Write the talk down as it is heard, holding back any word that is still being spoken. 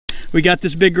We got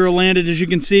this big girl landed, as you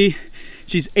can see.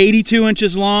 She's 82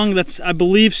 inches long. That's, I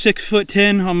believe,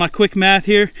 6'10" on my quick math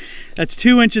here. That's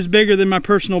 2 inches bigger than my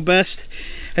personal best.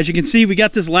 As you can see, we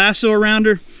got this lasso around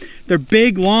her. They're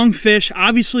big, long fish.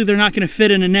 Obviously, they're not gonna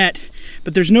fit in a net,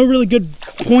 but there's no really good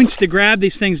points to grab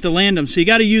these things to land them. So you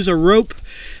gotta use a rope,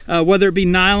 whether it be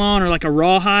nylon or like a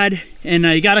rawhide, and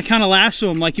you gotta kind of lasso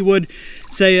them like you would,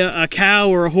 say, a cow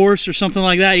or a horse or something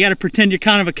like that. You gotta pretend you're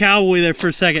kind of a cowboy there for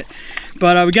a second.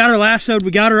 But we got her lassoed,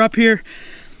 we got her up here.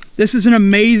 This is an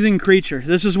amazing creature.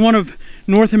 This is one of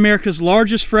North America's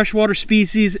largest freshwater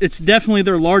species. It's definitely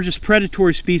their largest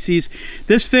predatory species.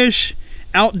 This fish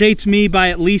outdates me by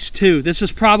at least 2. This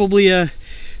is probably a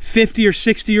 50 or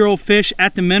 60-year-old fish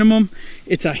at the minimum.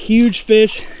 It's a huge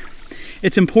fish.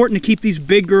 It's important to keep these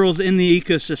big girls in the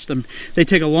ecosystem. They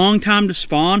take a long time to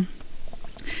spawn,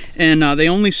 and they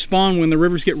only spawn when the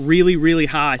rivers get really, really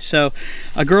high. So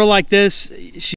a girl like this,